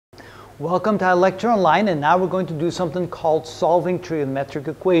Welcome to our lecture online, and now we're going to do something called solving trigonometric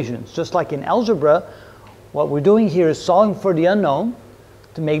equations. Just like in algebra, what we're doing here is solving for the unknown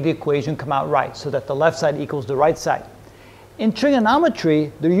to make the equation come out right, so that the left side equals the right side. In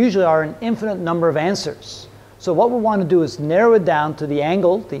trigonometry, there usually are an infinite number of answers. So what we want to do is narrow it down to the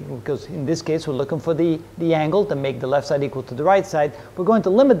angle, because in this case we're looking for the angle to make the left side equal to the right side. We're going to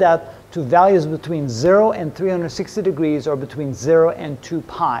limit that to values between 0 and 360 degrees, or between 0 and 2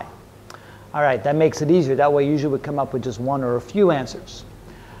 pi. All right, that makes it easier. That way usually we come up with just one or a few answers.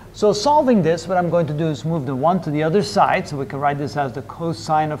 So solving this, what I'm going to do is move the 1 to the other side, so we can write this as the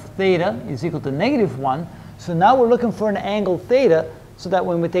cosine of theta is equal to -1. So now we're looking for an angle theta, so that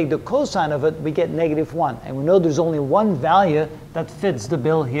when we take the cosine of it, we get -1. And we know there's only one value that fits the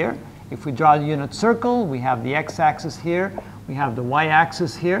bill here. If we draw the unit circle, we have the x-axis here, we have the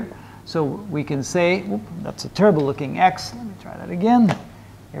y-axis here. So we can say, that's a terrible looking x. Let me try that again.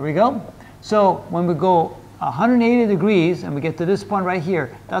 Here we go. So when we go 180 degrees and we get to this point right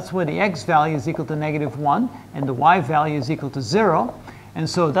here, that's where the x value is equal to -1 and the y value is equal to 0. And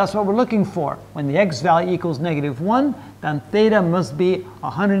so that's what we're looking for. When the x value equals -1, then theta must be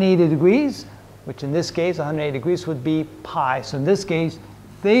 180 degrees, which in this case 180 degrees would be pi. So in this case,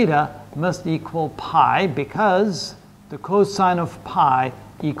 theta must equal pi because the cosine of pi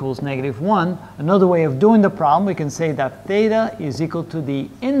equals -1. Another way of doing the problem, we can say that theta is equal to the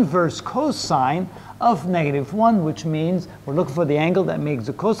inverse cosine of -1, which means we're looking for the angle that makes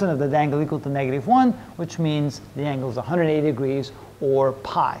the cosine of that angle equal to -1, which means the angle is 180 degrees, or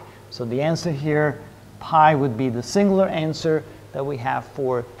pi. So the answer here, pi, would be the singular answer that we have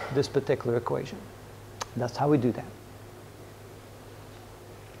for this particular equation. That's how we do that.